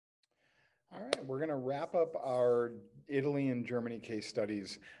we're gonna wrap up our Italy and Germany case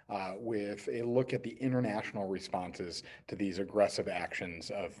studies with a look at the international responses to these aggressive actions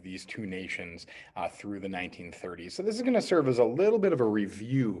of these two nations through the 1930s. So this is going to serve as a little bit of a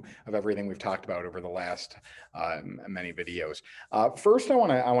review of everything we've talked about over the last many videos. First, I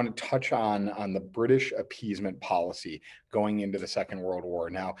want to touch on the British appeasement policy going into the Second World War.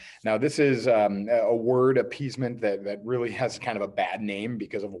 Now this is a word, appeasement, that really has kind of a bad name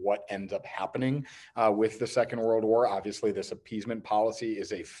because of what ends up happening with the Second World War. Obviously, this appeasement policy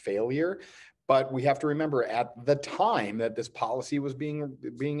is a failure, but we have to remember at the time that this policy was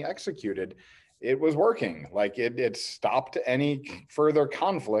being executed, it was working. Like it stopped any further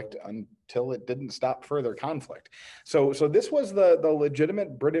conflict until it didn't stop further conflict. So this was the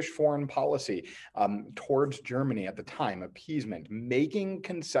legitimate British foreign policy towards Germany at the time: appeasement, making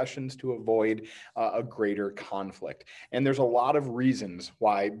concessions to avoid a greater conflict. And there's a lot of reasons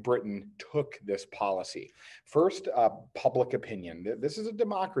why Britain took this policy. First, public opinion. This is a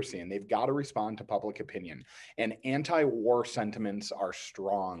democracy, and they've got to respond to public opinion. And anti-war sentiments are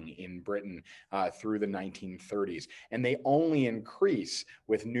strong in Britain through the 1930s, and they only increase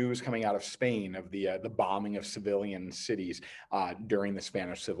with news coming out of Spain of the bombing of civilian cities during the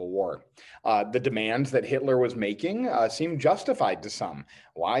Spanish Civil War. The demands that Hitler was making seemed justified to some.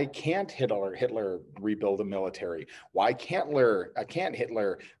 Why can't Hitler rebuild a military? Why can't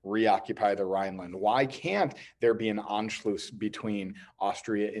Hitler reoccupy the Rhineland? Why can't there be an Anschluss between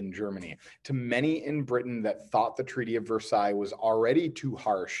Austria and Germany? To many in Britain that thought the Treaty of Versailles was already too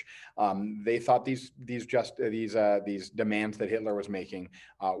harsh, they thought these demands that Hitler was making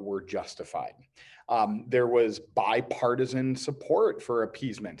were justified. There was bipartisan support for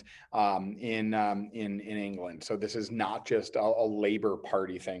appeasement in England. So this is not just a Labour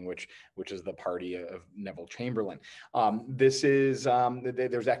Party thing, which is the party of Neville Chamberlain. There's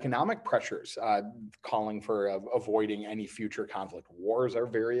economic pressures calling for avoiding any future conflict. Wars are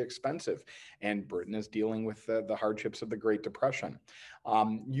very expensive, and Britain is dealing with the hardships of the Great Depression.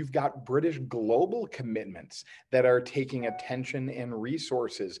 You've got British global commitments that are taking attention and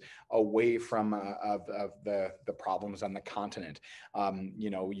resources away from the problems on the continent.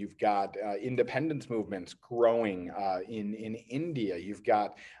 You've got independence movements growing in India. You've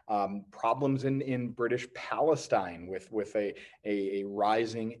got problems in British Palestine with a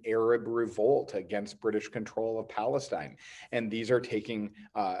rising Arab revolt against British control of Palestine. And these are taking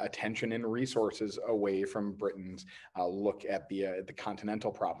attention and resources away from Britain's look at the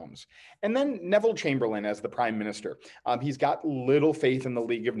continental problems. And then Neville Chamberlain as the prime minister. He's got little faith in the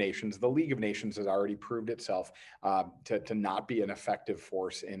League of Nations. The League of Nations has already proved itself to not be an effective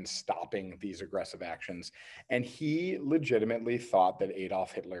force in stopping these aggressive actions. And he legitimately thought that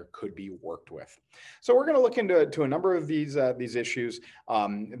Adolf Hitler could be worked with. So we're going to look into a number of these issues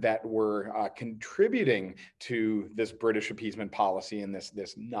that were contributing to this British appeasement policy and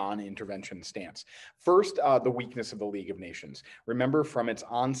this non-intervention stance. First, the weakness of the League of Nations. Remember, from its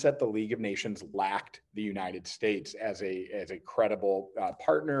onset, the League of Nations lacked the United States as a credible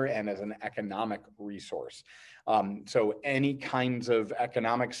partner and as an economic resource. So any kinds of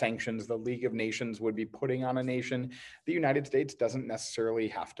economic sanctions the League of Nations would be putting on a nation, the United States doesn't necessarily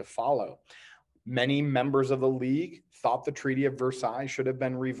have to follow. Many members of the League thought the Treaty of Versailles should have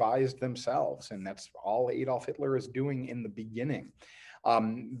been revised themselves, and that's all Adolf Hitler is doing in the beginning.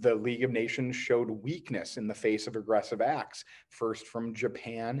 The League of Nations showed weakness in the face of aggressive acts, first from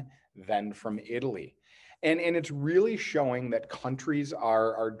Japan, then from Italy. And it's really showing that countries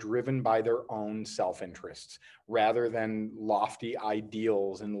are driven by their own self-interests rather than lofty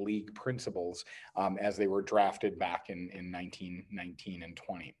ideals and League principles as they were drafted back in 1919 and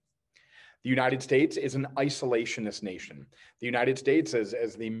 20. The United States is an isolationist nation. The United States,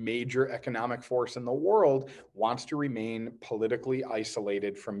 as the major economic force in the world, wants to remain politically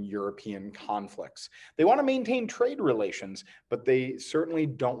isolated from European conflicts. They want to maintain trade relations, but they certainly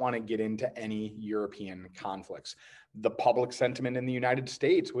don't want to get into any European conflicts. The public sentiment in the United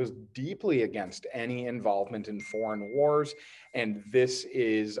States was deeply against any involvement in foreign wars, and this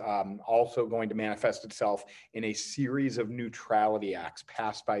is also going to manifest itself in a series of neutrality acts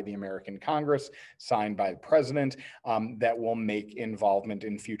passed by the American Congress, signed by the president, that will make involvement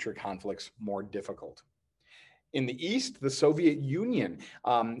in future conflicts more difficult. In the East, the Soviet Union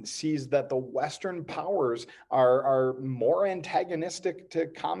sees that the Western powers are more antagonistic to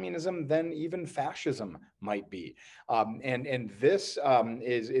communism than even fascism might be. And this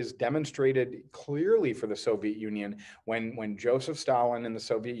is demonstrated clearly for the Soviet Union when Joseph Stalin and the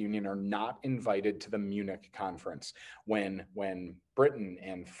Soviet Union are not invited to the Munich conference, when Britain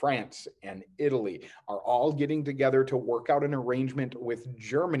and France and Italy are all getting together to work out an arrangement with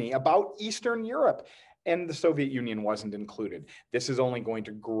Germany about Eastern Europe, and the Soviet Union wasn't included. This is only going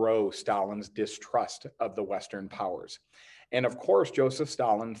to grow Stalin's distrust of the Western powers. And of course, Joseph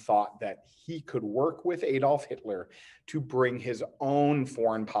Stalin thought that he could work with Adolf Hitler to bring his own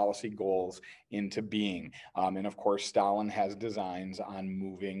foreign policy goals into being. And of course, Stalin has designs on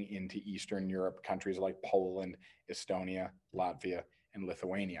moving into Eastern Europe, countries like Poland, Estonia, Latvia, and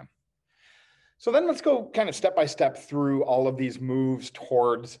Lithuania. So then let's go kind of step by step through all of these moves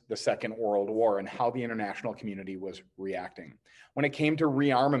towards the Second World War and how the international community was reacting. When it came to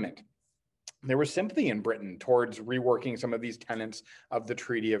rearmament, there was sympathy in Britain towards reworking some of these tenets of the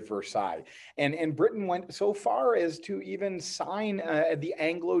Treaty of Versailles. And Britain went so far as to even sign the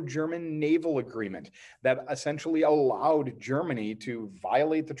Anglo-German Naval Agreement that essentially allowed Germany to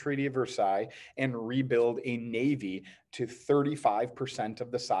violate the Treaty of Versailles and rebuild a navy to 35%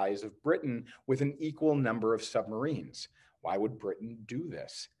 of the size of Britain with an equal number of submarines. Why would Britain do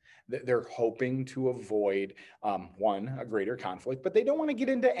this? They're hoping to avoid, one, a greater conflict, but they don't want to get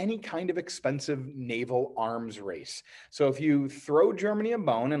into any kind of expensive naval arms race. So if you throw Germany a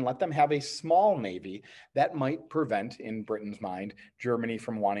bone and let them have a small navy, that might prevent, in Britain's mind, Germany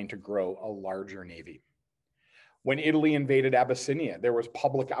from wanting to grow a larger navy. When Italy invaded Abyssinia, there was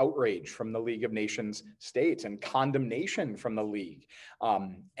public outrage from the League of Nations states and condemnation from the League.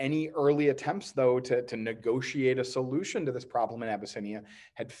 Any early attempts, though, to negotiate a solution to this problem in Abyssinia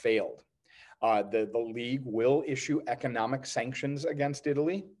had failed. The League will issue economic sanctions against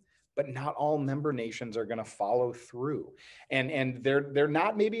Italy, but not all member nations are going to follow through. And they're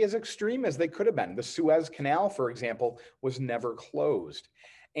not maybe as extreme as they could have been. The Suez Canal, for example, was never closed.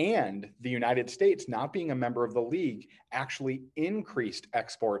 And the United States, not being a member of the League, actually increased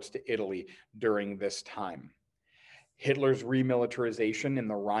exports to Italy during this time. Hitler's remilitarization in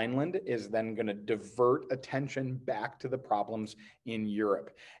the Rhineland is then going to divert attention back to the problems in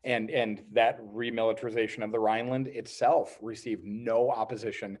Europe. And that remilitarization of the Rhineland itself received no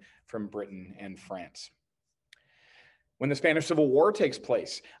opposition from Britain and France. When the Spanish Civil War takes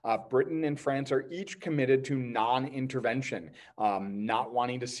place, Britain and France are each committed to non-intervention, not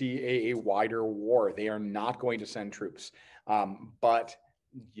wanting to see a wider war. They are not going to send troops. But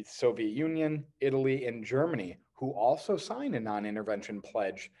the Soviet Union, Italy, and Germany, who also signed a non-intervention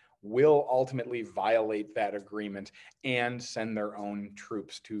pledge, will ultimately violate that agreement and send their own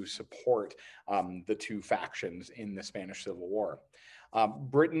troops to support the two factions in the Spanish Civil War.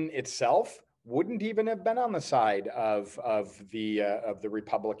 Britain itself wouldn't even have been on the side of the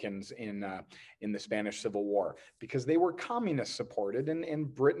Republicans in the Spanish Civil War because they were communist supported,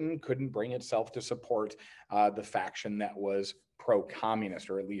 and Britain couldn't bring itself to support the faction that was pro-communist,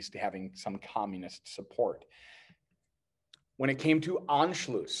 or at least having some communist support. When it came to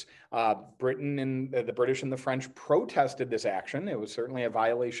Anschluss, Britain and the British and the French protested this action. It was certainly a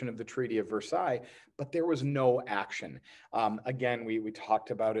violation of the Treaty of Versailles, but there was no action. Again, we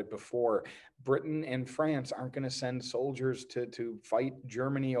talked about it before. Britain and France aren't going to send soldiers to fight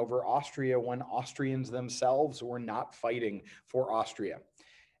Germany over Austria when Austrians themselves were not fighting for Austria.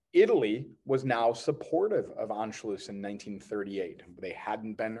 Italy was now supportive of Anschluss in 1938. They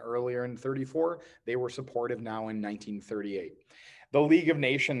hadn't been earlier in 34. They were supportive now in 1938. The League of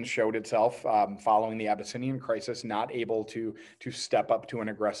Nations showed itself following the Abyssinian crisis, not able to step up to an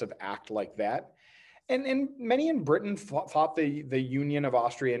aggressive act like that. And many in Britain thought the union of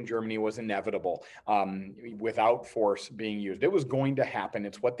Austria and Germany was inevitable without force being used. It was going to happen.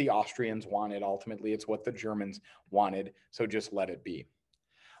 It's what the Austrians wanted. Ultimately, it's what the Germans wanted. So just let it be.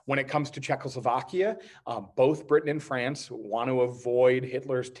 When it comes to Czechoslovakia, both Britain and France want to avoid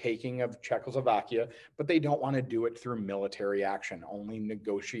Hitler's taking of Czechoslovakia, but they don't want to do it through military action, only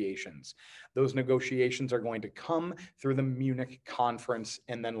negotiations. Those negotiations are going to come through the Munich Conference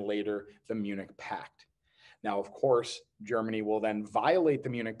and then later the Munich Pact. Now, of course, Germany will then violate the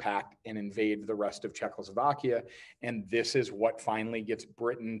Munich Pact and invade the rest of Czechoslovakia. And this is what finally gets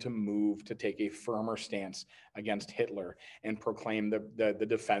Britain to move to take a firmer stance against Hitler and proclaim the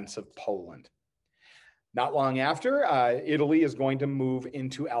defense of Poland. Not long after, Italy is going to move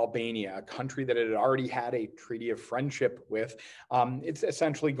into Albania, a country that it had already had a treaty of friendship with. It's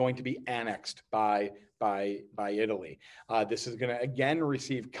essentially going to be annexed by by Italy. This is going to again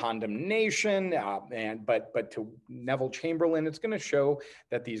receive condemnation, but to Neville Chamberlain, it's going to show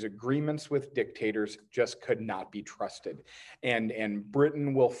that these agreements with dictators just could not be trusted. And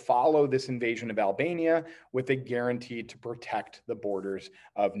Britain will follow this invasion of Albania with a guarantee to protect the borders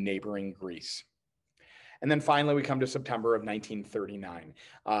of neighboring Greece. And then finally, we come to September of 1939,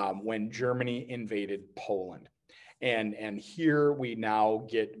 when Germany invaded Poland. And here we now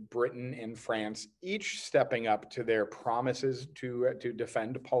get Britain and France each stepping up to their promises to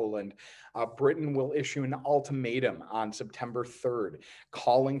defend Poland. Britain will issue an ultimatum on September 3rd,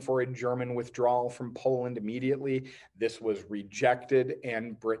 calling for a German withdrawal from Poland immediately. This was rejected,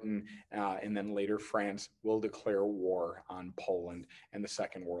 and Britain and then later France will declare war on Poland, and the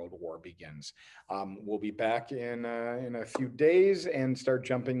Second World War begins. We'll be back in a few days and start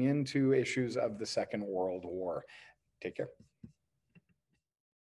jumping into issues of the Second World War. Take care.